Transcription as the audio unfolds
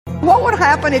What would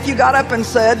happen if you got up and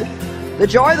said, the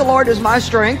joy of the Lord is my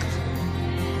strength,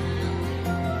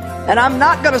 and I'm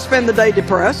not going to spend the day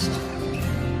depressed.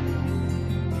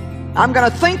 I'm going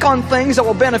to think on things that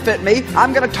will benefit me.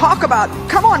 I'm going to talk about,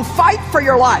 come on, fight for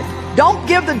your life. Don't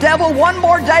give the devil one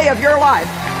more day of your life.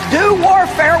 Do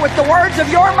warfare with the words of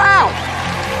your mouth.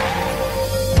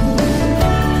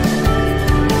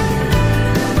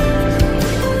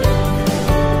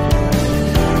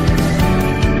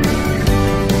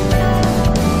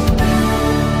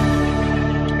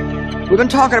 We've been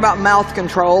talking about mouth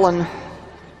control, and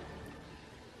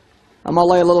I'm going to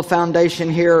lay a little foundation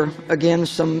here. Again,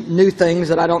 some new things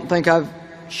that I don't think I've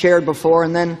shared before.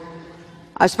 And then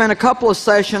I spent a couple of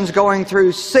sessions going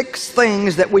through 6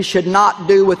 things that we should not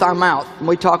do with our mouth. And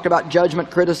we talked about judgment,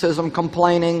 criticism,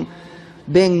 complaining,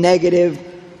 being negative,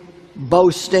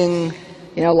 boasting,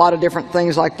 a lot of different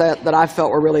things like that that I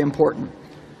felt were really important.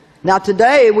 Now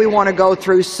today we want to go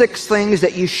through 6 things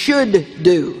that you should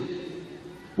do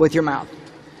with your mouth.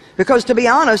 Because to be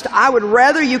honest, I would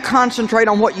rather you concentrate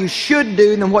on what you should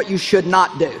do than what you should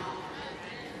not do.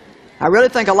 I really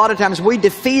think a lot of times we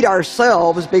defeat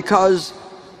ourselves because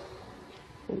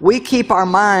we keep our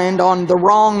mind on the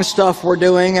wrong stuff we're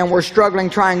doing, and we're struggling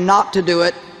trying not to do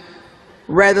it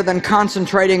rather than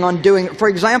concentrating on doing it. For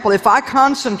example, if I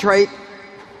concentrate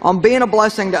on being a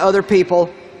blessing to other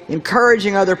people,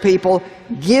 encouraging other people,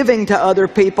 giving to other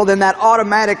people, then that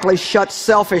automatically shuts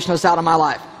selfishness out of my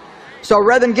life. So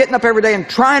rather than getting up every day and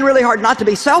trying really hard not to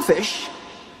be selfish,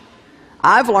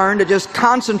 I've learned to just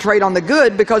concentrate on the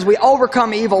good, because we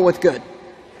overcome evil with good.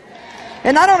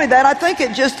 And not only that, I think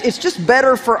it's just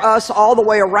better for us all the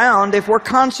way around if we're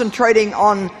concentrating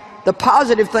on the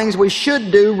positive things we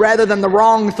should do rather than the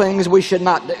wrong things we should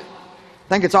not do. I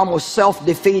think it's almost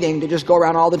self-defeating to just go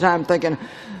around all the time thinking,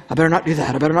 I better not do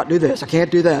that, I better not do this, I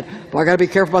can't do that, but I got to be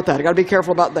careful about that, I got to be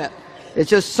careful about that. It's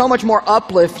just so much more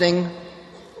uplifting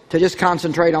to just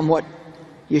concentrate on what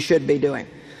you should be doing.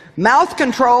 Mouth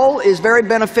control is very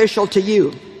beneficial to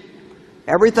you.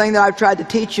 Everything that I've tried to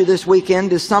teach you this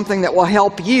weekend is something that will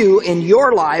help you in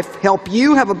your life, help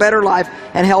you have a better life,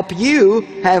 and help you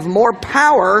have more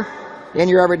power in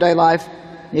your everyday life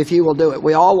if you will do it.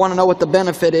 We all want to know what the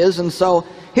benefit is, and so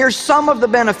here's some of the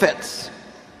benefits.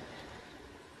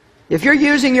 If you're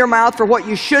using your mouth for what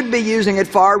you should be using it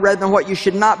for rather than what you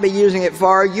should not be using it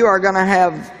for, you are going to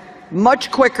have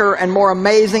much quicker and more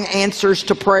amazing answers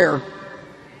to prayer.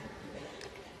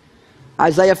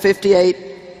 Isaiah 58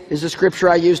 is the scripture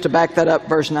I use to back that up,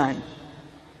 verse 9.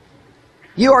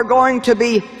 You are going to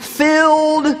be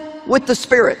filled with the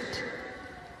Spirit.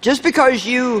 Just because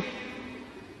you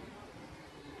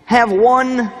have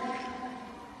one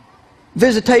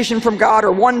visitation from God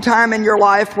or one time in your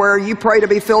life where you pray to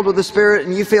be filled with the Spirit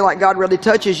and you feel like God really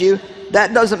touches you,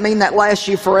 that doesn't mean that lasts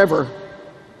you forever.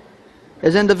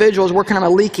 As individuals, we're kind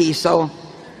of leaky, so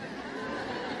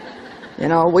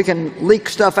we can leak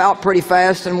stuff out pretty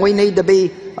fast, and we need to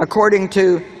be, according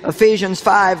to Ephesians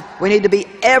 5, we need to be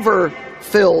ever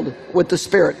filled with the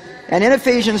Spirit. And in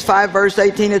Ephesians 5 verse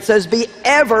 18 it says, be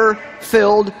ever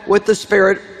filled with the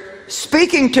Spirit,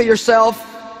 speaking to yourself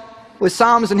with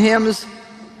psalms and hymns,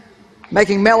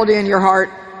 making melody in your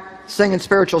heart, singing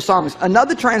spiritual songs.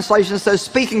 Another translation says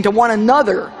speaking to one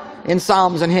another in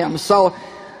psalms and hymns. So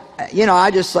I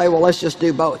just say, well, let's just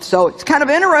do both. So it's kind of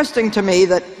interesting to me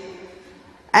that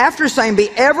after saying be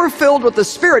ever filled with the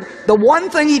Spirit, the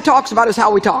one thing he talks about is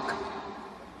how we talk.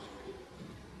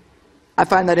 I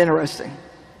find that interesting.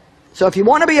 So if you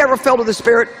want to be ever filled with the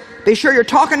Spirit, be sure you're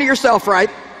talking to yourself right.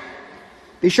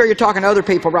 Be sure you're talking to other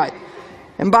people right.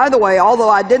 And by the way, although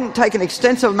I didn't take an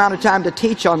extensive amount of time to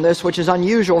teach on this, which is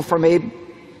unusual for me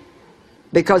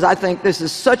because I think this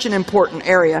is such an important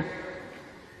area,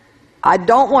 I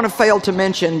don't want to fail to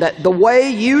mention that the way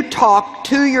you talk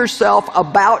to yourself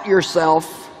about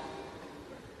yourself,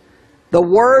 the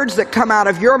words that come out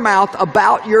of your mouth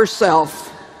about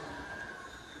yourself,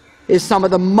 is some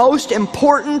of the most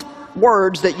important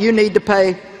words that you need to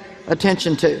pay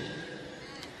attention to.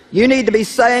 You need to be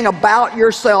saying about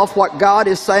yourself what God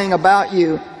is saying about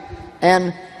you.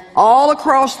 And all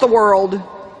across the world,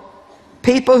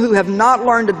 people who have not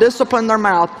learned to discipline their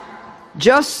mouth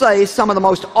just say some of the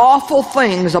most awful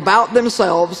things about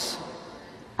themselves.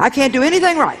 I can't do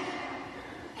anything right.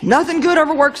 Nothing good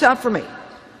ever works out for me.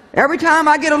 Every time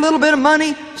I get a little bit of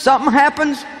money, something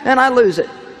happens and I lose it.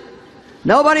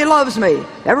 Nobody loves me.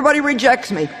 Everybody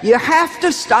rejects me. You have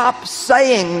to stop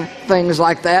saying things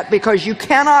like that, because you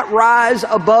cannot rise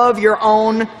above your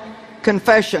own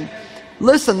confession.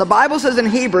 Listen, the Bible says in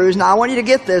Hebrews, now I want you to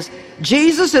get this,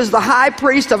 Jesus is the high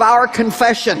priest of our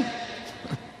confession.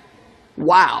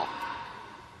 Wow.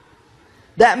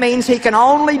 That means he can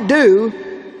only do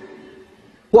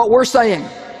what we're saying.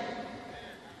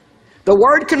 The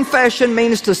word confession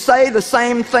means to say the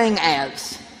same thing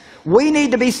as. We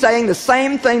need to be saying the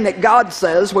same thing that God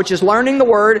says, which is learning the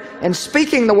Word and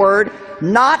speaking the Word,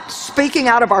 not speaking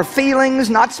out of our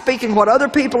feelings, not speaking what other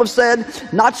people have said,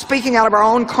 not speaking out of our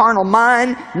own carnal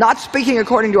mind, not speaking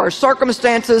according to our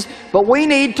circumstances, but we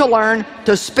need to learn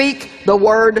to speak the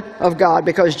Word of God,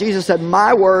 because Jesus said,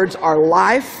 "My words are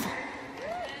life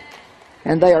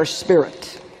and they are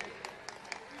spirit."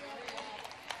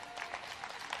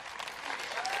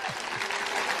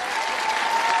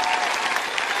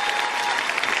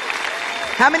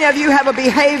 How many of you have a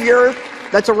behavior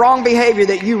that's a wrong behavior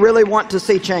that you really want to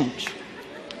see change?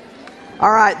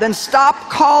 All right, then stop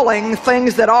calling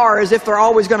things that are as if they're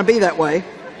always going to be that way.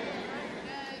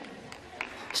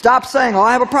 Stop saying, "Oh,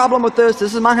 I have a problem with this.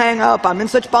 This is my hang-up. I'm in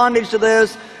such bondage to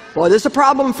this. Boy, this is a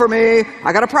problem for me.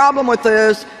 I got a problem with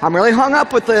this. I'm really hung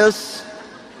up with this."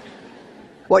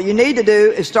 What you need to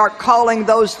do is start calling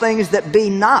those things that be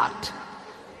not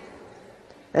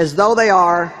as though they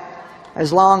are,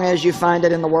 as long as you find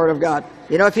it in the Word of God.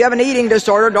 You know, if you have an eating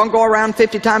disorder, don't go around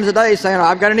 50 times a day saying,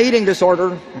 "I've got an eating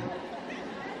disorder."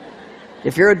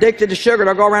 If you're addicted to sugar,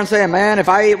 don't go around saying, "Man, if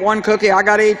I eat one cookie, I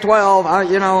got to eat 12.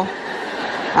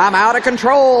 I'm out of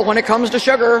control when it comes to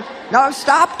sugar." No,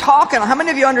 stop talking. How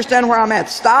many of you understand where I'm at?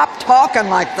 Stop talking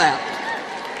like that.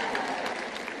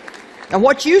 And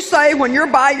what you say when you're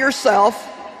by yourself,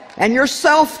 and your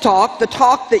self-talk, the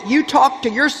talk that you talk to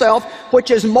yourself,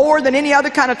 which is more than any other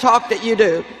kind of talk that you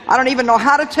do. I don't even know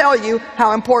how to tell you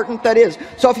how important that is.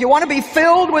 So if you want to be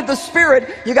filled with the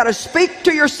Spirit, you got to speak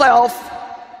to yourself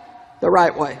the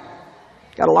right way.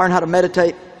 Got to learn how to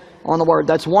meditate on the Word.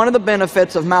 That's one of the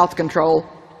benefits of mouth control,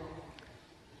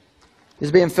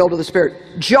 is being filled with the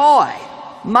Spirit. Joy.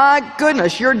 My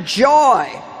goodness, your joy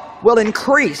will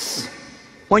increase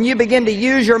when you begin to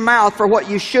use your mouth for what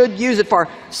you should use it for.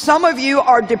 Some of you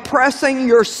are depressing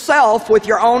yourself with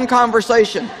your own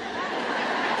conversation.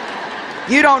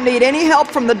 You don't need any help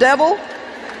from the devil.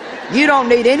 You don't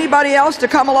need anybody else to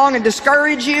come along and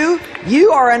discourage you.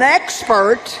 You are an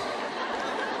expert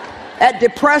at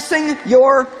depressing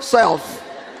yourself.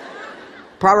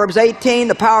 Proverbs 18,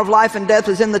 the power of life and death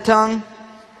is in the tongue.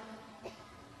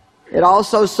 It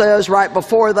also says right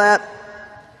before that,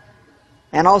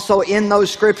 and also in those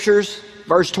scriptures,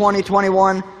 verse 20,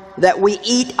 21, that we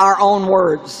eat our own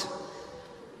words.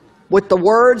 With the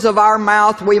words of our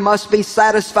mouth we must be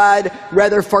satisfied,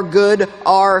 whether for good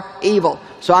or evil.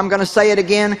 So I'm going to say it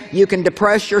again. You can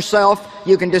depress yourself,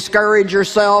 you can discourage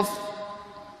yourself,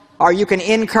 or you can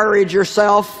encourage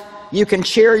yourself, you can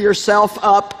cheer yourself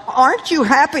up. Aren't you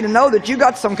happy to know that you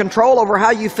got some control over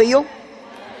how you feel?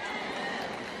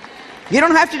 You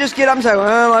don't have to just get up and say,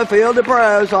 "Well, I feel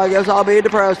depressed, so I guess I'll be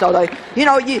depressed all day." You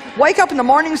know, you wake up in the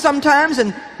morning sometimes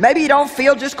and maybe you don't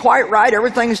feel just quite right.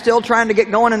 Everything's still trying to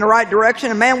get going in the right direction.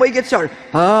 And man, we get started.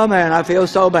 "Oh man, I feel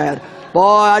so bad. Boy,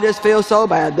 I just feel so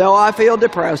bad. Though I feel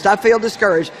depressed. I feel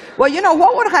discouraged." Well, you know,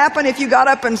 what would happen if you got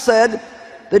up and said,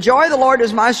 "The joy of the Lord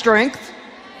is my strength.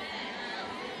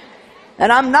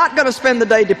 And I'm not going to spend the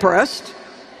day depressed.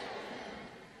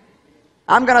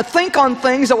 I'm going to think on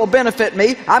things that will benefit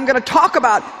me. I'm going to talk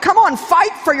about," come on,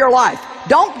 fight for your life.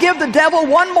 Don't give the devil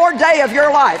one more day of your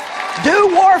life.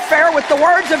 Do warfare with the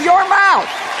words of your mouth.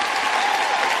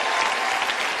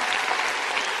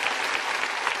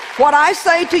 What I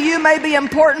say to you may be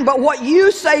important, but what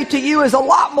you say to you is a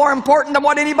lot more important than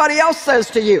what anybody else says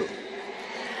to you.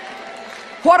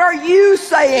 What are you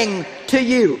saying to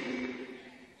you?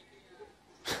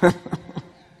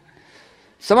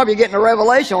 Some of you getting a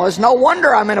revelation. Well, it's no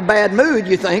wonder I'm in a bad mood,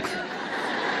 you think.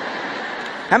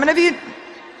 How many of you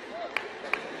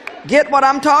get what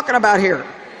I'm talking about here?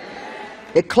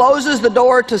 It closes the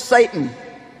door to Satan.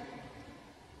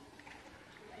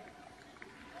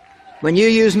 When you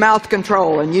use mouth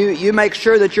control and you make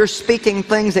sure that you're speaking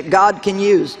things that God can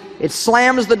use, it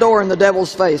slams the door in the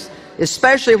devil's face,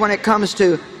 especially when it comes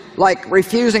to like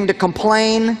refusing to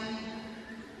complain,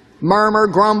 murmur,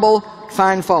 grumble,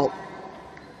 find fault.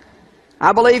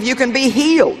 I believe you can be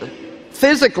healed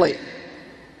physically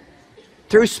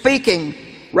through speaking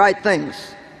right things.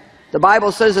 The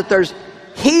Bible says that there's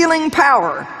healing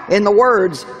power in the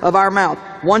words of our mouth.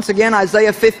 Once again,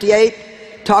 Isaiah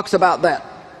 58 talks about that.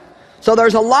 So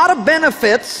there's a lot of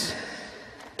benefits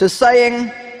to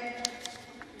saying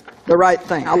the right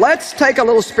thing. Now let's take a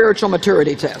little spiritual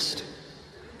maturity test.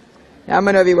 How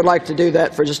many of you would like to do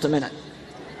that for just a minute?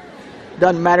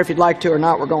 Doesn't matter if you'd like to or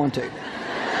not, we're going to.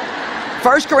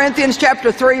 1 Corinthians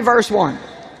chapter 3, verse 1.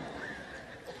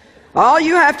 All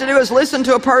you have to do is listen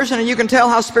to a person and you can tell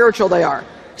how spiritual they are.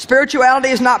 Spirituality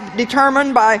is not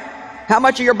determined by how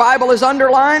much of your Bible is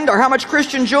underlined, or how much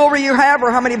Christian jewelry you have,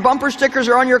 or how many bumper stickers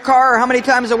are on your car, or how many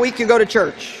times a week you go to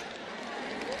church.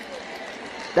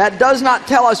 That does not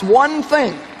tell us one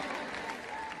thing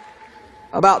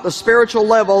about the spiritual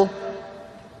level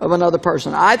of another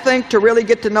person. I think to really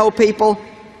get to know people,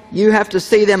 you have to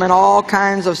see them in all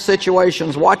kinds of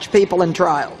situations. Watch people in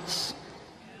trials.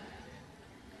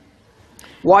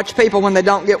 Watch people when they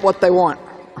don't get what they want.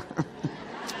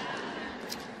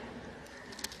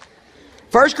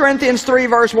 1 Corinthians 3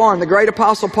 verse 1, the great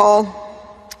apostle Paul,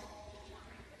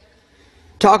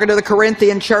 talking to the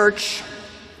Corinthian church,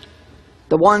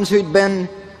 the ones who'd been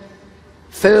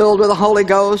filled with the Holy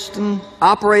Ghost and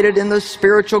operated in the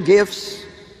spiritual gifts.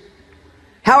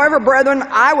 However, brethren,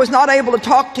 I was not able to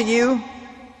talk to you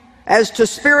as to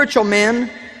spiritual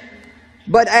men,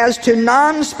 but as to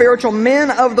non-spiritual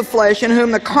men of the flesh, in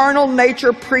whom the carnal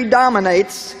nature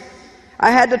predominates. I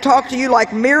had to talk to you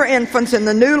like mere infants in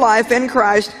the new life in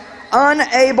Christ,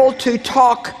 unable to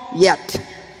talk yet.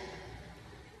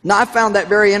 Now, I found that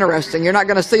very interesting. You're not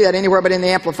going to see that anywhere but in the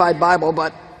Amplified Bible,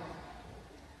 but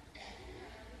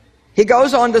he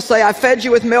goes on to say, I fed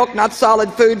you with milk, not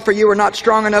solid food, for you were not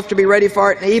strong enough to be ready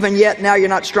for it, and even yet now you're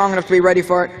not strong enough to be ready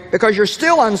for it, because you're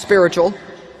still unspiritual.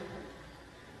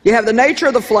 You have the nature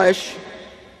of the flesh.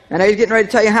 And he's getting ready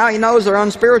to tell you how he knows they're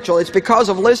unspiritual. It's because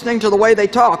of listening to the way they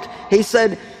talk. He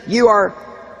said, you are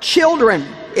children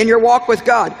in your walk with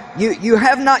God. You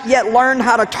have not yet learned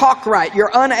how to talk right.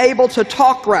 You're unable to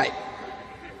talk right.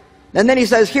 And then he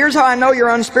says, here's how I know you're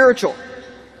unspiritual.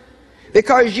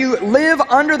 Because you live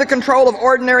under the control of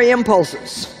ordinary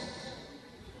impulses.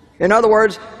 In other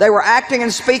words, they were acting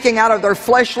and speaking out of their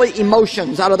fleshly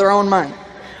emotions, out of their own mind.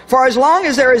 For as long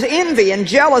as there is envy and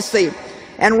jealousy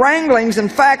and wranglings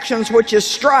and factions, which is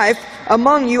strife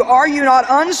among you, are you not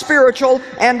unspiritual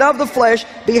and of the flesh,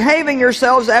 behaving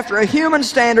yourselves after a human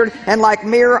standard and like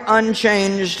mere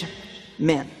unchanged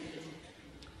men?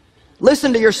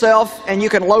 Listen to yourself and you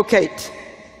can locate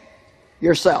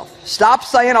yourself. Stop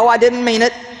saying, oh, I didn't mean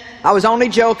it. I was only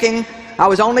joking. I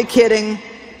was only kidding.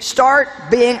 Start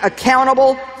being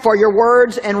accountable for your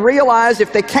words and realize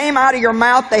if they came out of your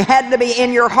mouth, they had to be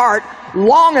in your heart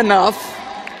long enough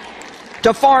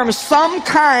to form some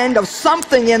kind of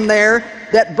something in there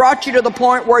that brought you to the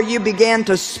point where you began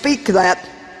to speak that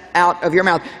out of your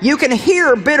mouth. You can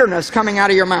hear bitterness coming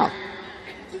out of your mouth.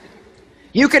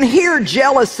 You can hear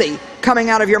jealousy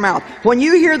coming out of your mouth. When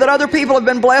you hear that other people have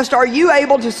been blessed, are you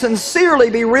able to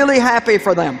sincerely be really happy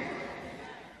for them?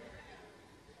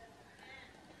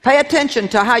 Pay attention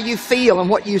to how you feel and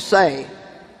what you say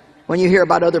when you hear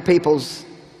about other people's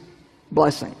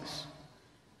blessings.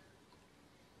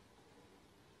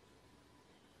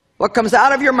 What comes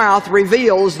out of your mouth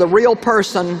reveals the real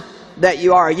person that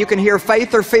you are. You can hear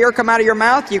faith or fear come out of your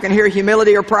mouth. You can hear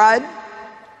humility or pride,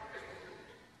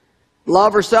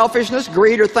 love or selfishness,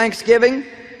 greed or thanksgiving,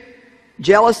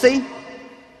 jealousy.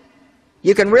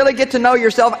 You can really get to know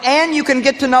yourself, and you can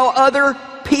get to know other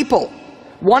people.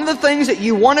 One of the things that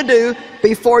you want to do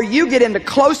before you get into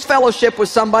close fellowship with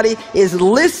somebody is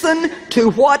listen to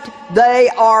what they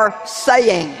are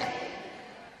saying.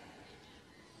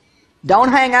 Don't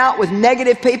hang out with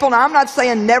negative people. Now, I'm not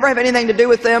saying never have anything to do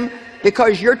with them,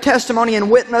 because your testimony and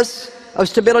witness of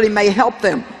stability may help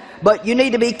them. But you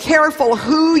need to be careful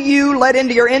who you let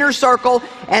into your inner circle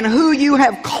and who you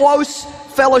have close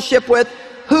fellowship with,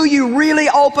 who you really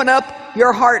open up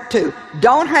your heart to.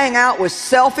 Don't hang out with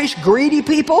selfish, greedy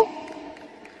people.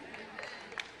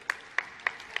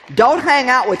 Don't hang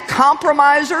out with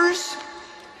compromisers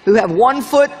who have one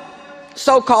foot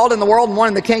so-called in the world and one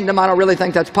in the kingdom. I don't really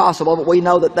think that's possible, but we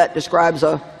know that that describes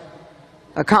a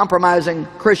compromising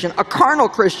Christian, a carnal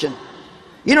Christian.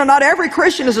 You know, not every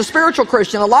Christian is a spiritual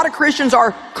Christian. A lot of Christians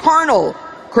are carnal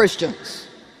Christians.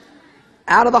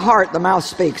 Out of the heart, the mouth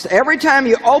speaks. Every time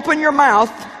you open your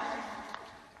mouth,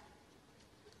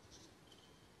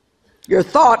 your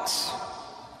thoughts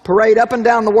parade up and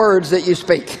down the words that you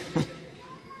speak.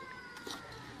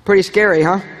 Pretty scary,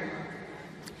 huh?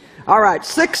 All right,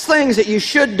 6 things that you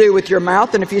should do with your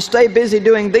mouth, and if you stay busy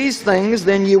doing these things,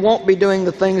 then you won't be doing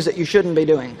the things that you shouldn't be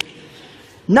doing.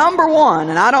 Number 1,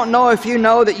 and I don't know if you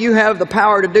know that you have the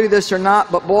power to do this or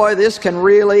not, but boy, this can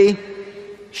really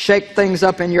shake things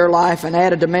up in your life and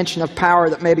add a dimension of power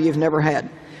that maybe you've never had.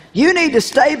 You need to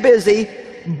stay busy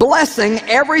blessing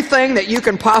everything that you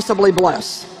can possibly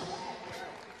bless.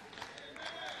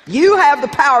 You have the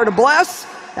power to bless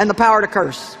and the power to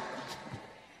curse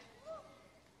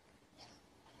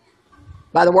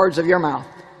by the words of your mouth.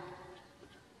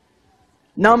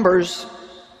 Numbers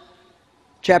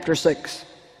chapter 6.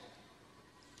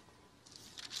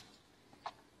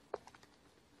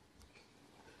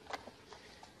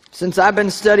 Since I've been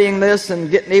studying this and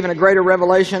getting even a greater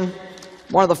revelation,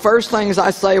 one of the first things I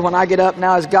say when I get up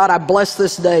now is, God, I bless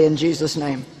this day in Jesus'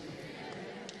 name.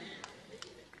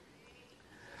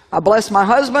 I bless my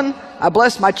husband, I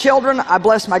bless my children, I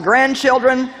bless my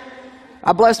grandchildren,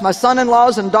 I bless my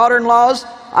son-in-laws and daughter-in-laws.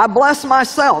 I bless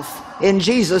myself in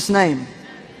Jesus' name.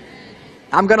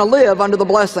 I'm going to live under the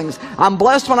blessings. I'm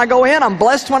blessed when I go in, I'm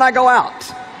blessed when I go out.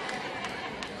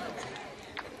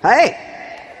 Hey,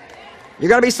 you're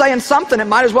going to be saying something. It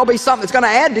might as well be something that's going to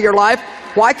add to your life.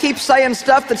 Why keep saying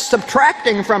stuff that's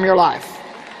subtracting from your life?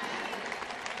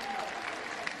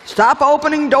 Stop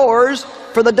opening doors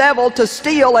for the devil to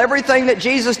steal everything that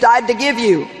Jesus died to give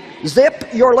you. Zip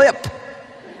your lip.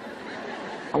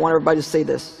 I want everybody to see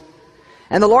this.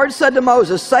 And the Lord said to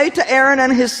Moses, say to Aaron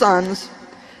and his sons,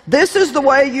 this is the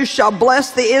way you shall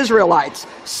bless the Israelites.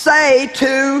 Say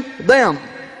to them,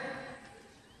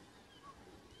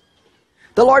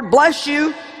 the Lord bless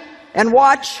you and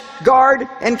watch, guard,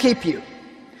 and keep you.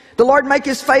 The Lord make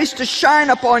his face to shine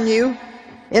upon you,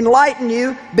 enlighten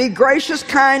you, be gracious,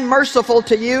 kind, merciful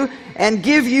to you, and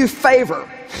give you favor.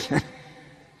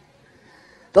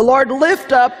 The Lord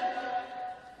lift up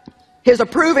his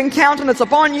approving countenance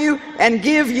upon you and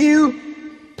give you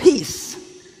peace.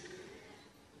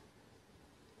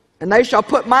 And they shall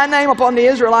put my name upon the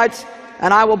Israelites,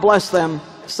 and I will bless them,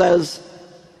 says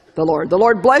the Lord. The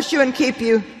Lord bless you and keep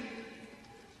you.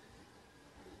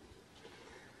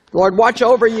 The Lord watch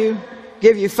over you,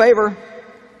 give you favor,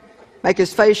 make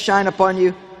his face shine upon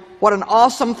you. What an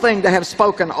awesome thing to have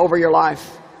spoken over your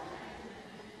life.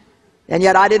 And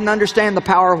yet I didn't understand the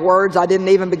power of words. I didn't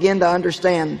even begin to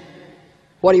understand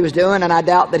what he was doing, and I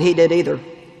doubt that he did either.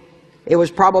 It was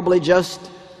probably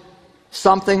just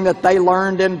something that they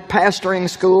learned in pastoring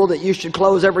school that you should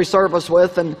close every service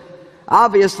with, and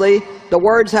obviously the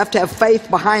words have to have faith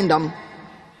behind them.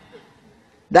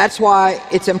 That's why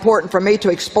it's important for me to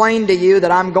explain to you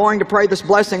that I'm going to pray this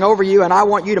blessing over you, and I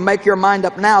want you to make your mind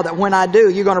up now that when I do,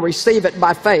 you're going to receive it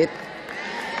by faith.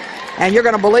 And you're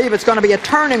going to believe it's going to be a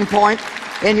turning point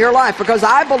in your life, because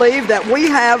I believe that we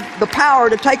have the power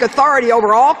to take authority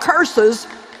over all curses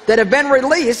that have been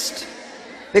released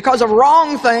because of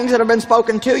wrong things that have been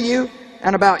spoken to you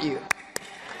and about you.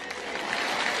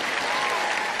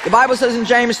 The Bible says in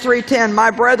James 3:10, my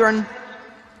brethren,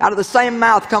 out of the same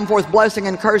mouth come forth blessing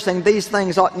and cursing. These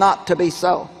things ought not to be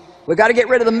so. We've got to get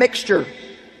rid of the mixture.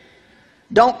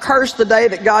 Don't curse the day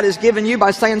that God has given you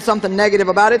by saying something negative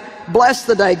about it. Bless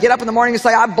the day. Get up in the morning and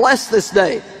say, I bless this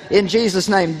day in Jesus'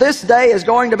 name. This day is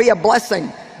going to be a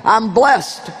blessing. I'm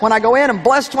blessed when I go in and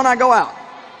blessed when I go out.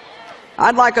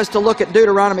 I'd like us to look at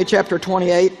Deuteronomy chapter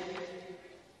 28.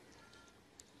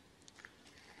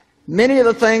 Many of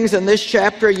the things in this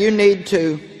chapter, you need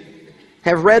to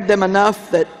have read them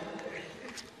enough that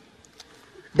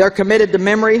they're committed to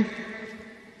memory.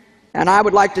 And I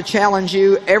would like to challenge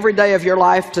you every day of your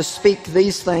life to speak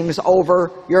these things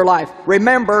over your life.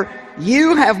 Remember,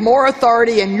 you have more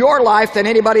authority in your life than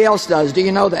anybody else does. Do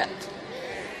you know that?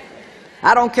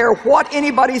 I don't care what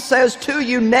anybody says to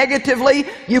you negatively,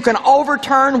 you can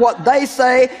overturn what they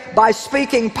say by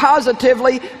speaking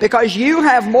positively, because you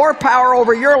have more power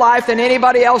over your life than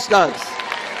anybody else does.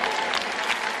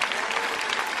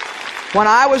 When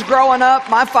I was growing up,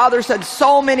 my father said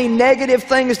so many negative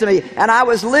things to me, and I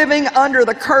was living under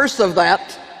the curse of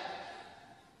that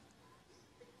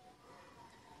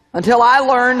until I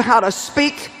learned how to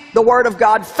speak the Word of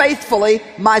God faithfully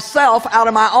myself out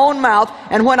of my own mouth.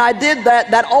 And when I did that,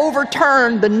 that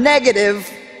overturned the negative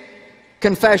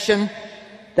confession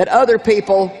that other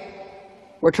people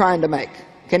were trying to make.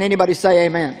 Can anybody say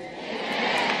amen?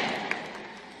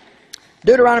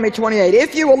 Deuteronomy 28,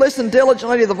 if you will listen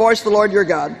diligently to the voice of the Lord your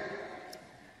God,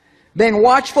 being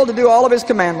watchful to do all of his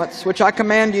commandments, which I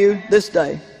command you this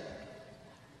day,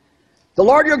 the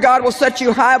Lord your God will set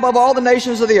you high above all the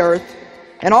nations of the earth,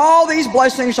 and all these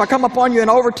blessings shall come upon you and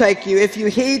overtake you if you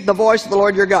heed the voice of the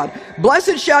Lord your God.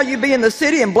 Blessed shall you be in the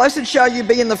city, and blessed shall you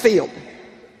be in the field.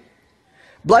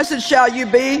 Blessed shall you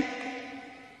be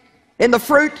in the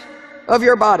fruit of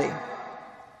your body.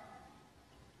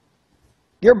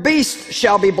 Your beast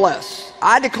shall be blessed.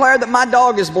 I declare that my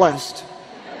dog is blessed.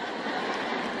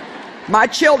 My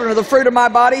children are the fruit of my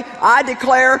body. I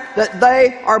declare that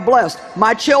they are blessed.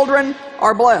 My children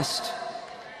are blessed.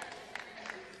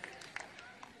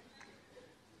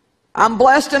 I'm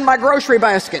blessed in my grocery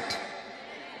basket.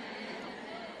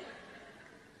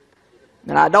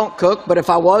 And I don't cook, but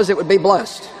if I was, it would be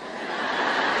blessed.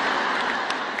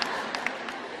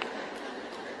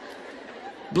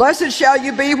 Blessed shall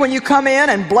you be when you come in,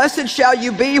 and blessed shall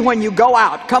you be when you go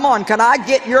out. Come on, can I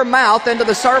get your mouth into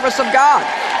the service of God?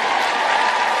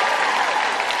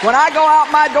 When I go out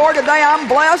my door today, I'm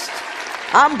blessed.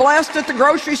 I'm blessed at the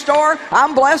grocery store.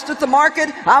 I'm blessed at the market.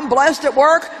 I'm blessed at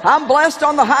work. I'm blessed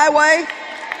on the highway.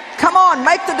 Come on,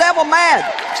 make the devil mad.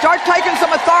 Start taking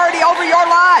some authority over your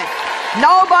life.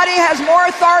 Nobody has more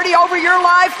authority over your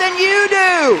life than you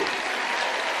do.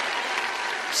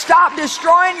 Stop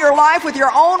destroying your life with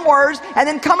your own words and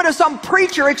then coming to some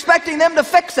preacher expecting them to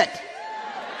fix it.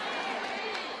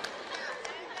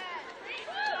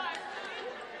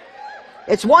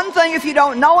 It's one thing if you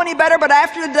don't know any better, but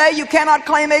after today you cannot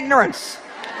claim ignorance.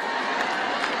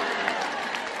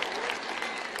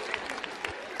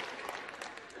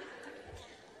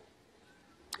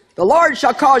 The Lord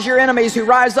shall cause your enemies who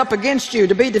rise up against you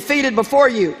to be defeated before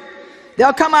you.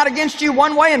 They'll come out against you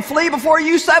one way and flee before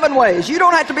you 7 ways. You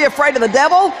don't have to be afraid of the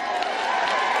devil.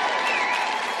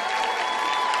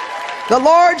 The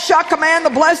Lord shall command the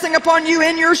blessing upon you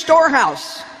in your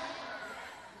storehouse.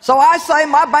 So I say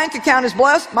my bank account is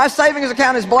blessed. My savings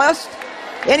account is blessed.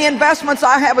 Any investments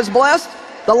I have is blessed.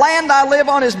 The land I live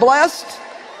on is blessed.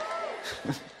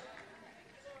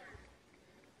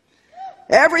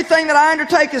 Everything that I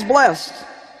undertake is blessed.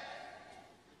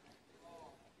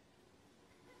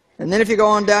 And then if you go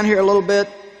on down here a little bit,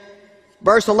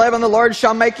 verse 11, the Lord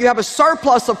shall make you have a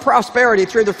surplus of prosperity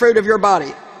through the fruit of your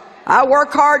body. I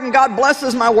work hard and God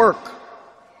blesses my work.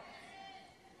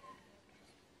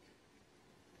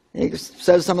 He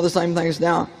says some of the same things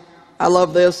now. I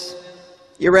love this.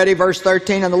 You ready? Verse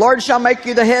 13, and the Lord shall make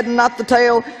you the head and not the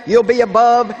tail. You'll be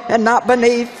above and not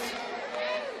beneath.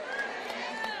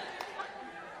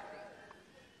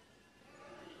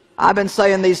 I've been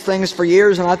saying these things for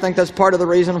years, and I think that's part of the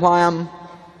reason why I'm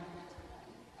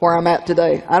where I'm at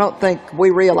today. I don't think we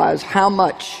realize how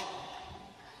much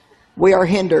we are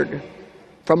hindered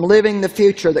from living the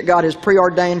future that God has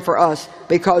preordained for us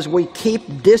because we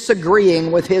keep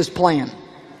disagreeing with His plan.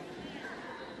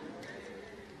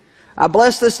 I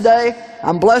bless this day.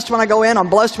 I'm blessed when I go in. I'm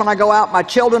blessed when I go out. My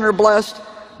children are blessed.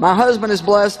 My husband is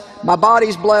blessed. My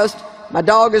body's blessed. My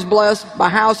dog is blessed. My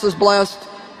house is blessed.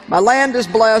 My land is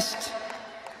blessed.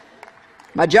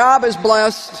 My job is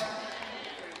blessed.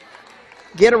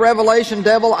 Get a revelation,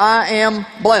 devil. I am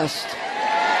blessed.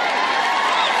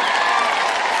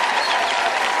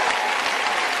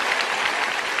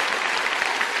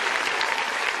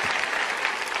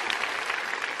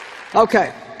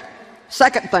 Okay,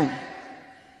 second thing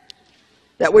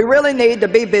that we really need to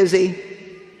be busy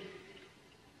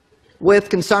with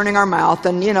concerning our mouth,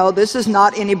 and you know, this is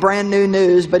not any brand new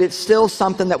news, but it's still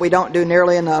something that we don't do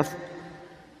nearly enough.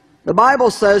 The Bible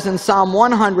says in Psalm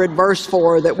 100 verse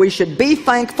 4 that we should be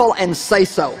thankful and say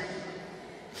so.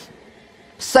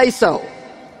 Say so.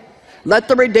 Let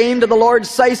the redeemed of the Lord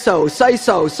say so, say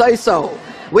so, say so.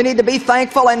 We need to be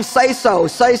thankful and say so,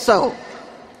 say so.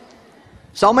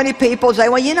 So many people say,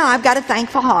 well, you know, I've got a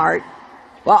thankful heart.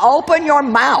 Well, open your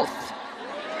mouth.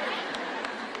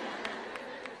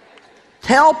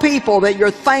 Tell people that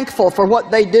you're thankful for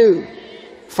what they do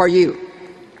for you.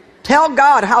 Tell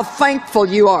God how thankful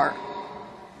you are.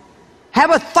 Have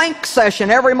a thank session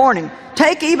every morning.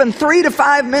 Take even 3 to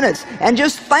 5 minutes and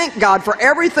just thank God for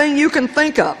everything you can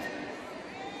think of.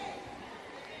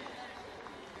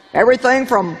 Everything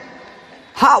from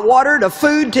hot water to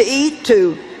food to eat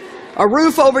to a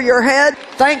roof over your head.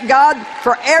 Thank God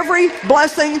for every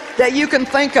blessing that you can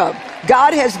think of.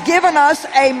 God has given us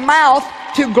a mouth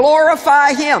to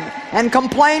glorify Him, and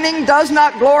complaining does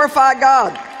not glorify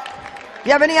God.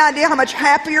 You have any idea how much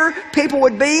happier people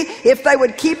would be if they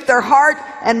would keep their heart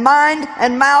and mind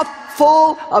and mouth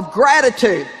full of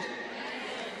gratitude?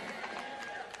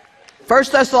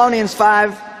 1 Thessalonians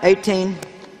 5:18.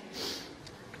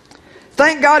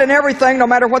 Thank God in everything, no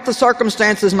matter what the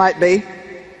circumstances might be.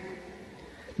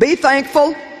 Be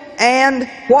thankful and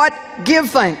what? Give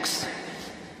thanks.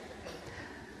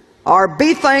 Or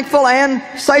be thankful and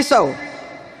say so.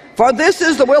 For this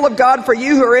is the will of God for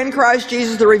you who are in Christ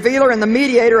Jesus, the revealer and the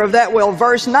mediator of that will.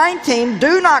 Verse 19,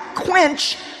 do not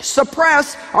quench,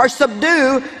 suppress, or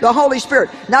subdue the Holy Spirit.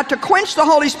 Now, to quench the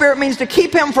Holy Spirit means to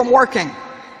keep Him from working.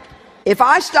 If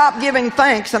I stop giving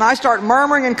thanks and I start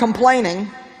murmuring and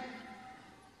complaining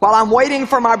while I'm waiting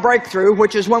for my breakthrough,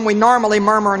 which is when we normally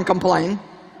murmur and complain,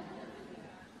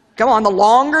 come on, the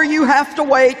longer you have to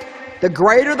wait, the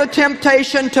greater the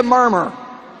temptation to murmur.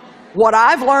 What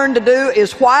I've learned to do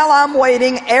is while I'm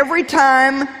waiting, every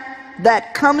time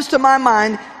that comes to my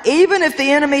mind, even if the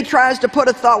enemy tries to put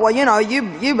a thought, well, you know,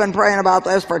 you've been praying about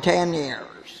this for 10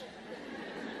 years.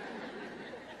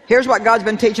 Here's what God's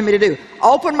been teaching me to do.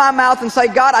 Open my mouth and say,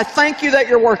 God, I thank you that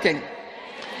you're working.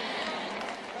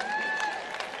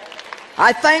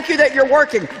 I thank you that you're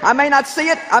working. I may not see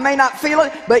it, I may not feel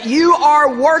it, but you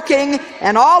are working,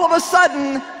 and all of a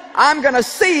sudden, I'm going to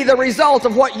see the result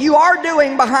of what you are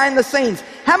doing behind the scenes.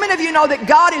 How many of you know that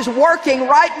God is working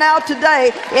right now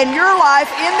today in your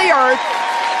life, in the earth?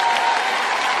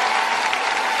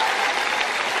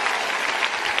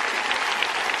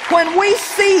 When we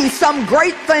see some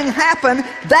great thing happen,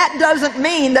 that doesn't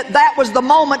mean that that was the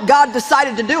moment God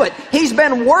decided to do it. He's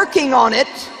been working on it,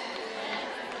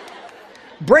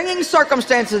 bringing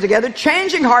circumstances together,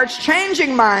 changing hearts,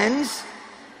 changing minds,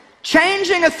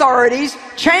 changing authorities,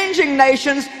 changing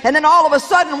nations, and then all of a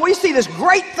sudden we see this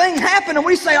great thing happen and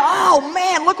we say, oh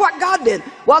man, look what God did.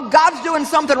 Well, God's doing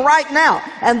something right now,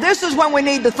 and this is when we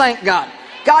need to thank God.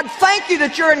 God, thank you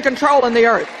that you're in control in the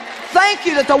earth. Thank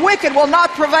you that the wicked will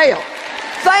not prevail.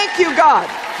 Thank you, God,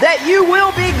 that you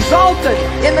will be exalted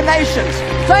in the nations.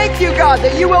 Thank you, God,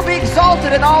 that you will be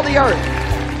exalted in all the earth.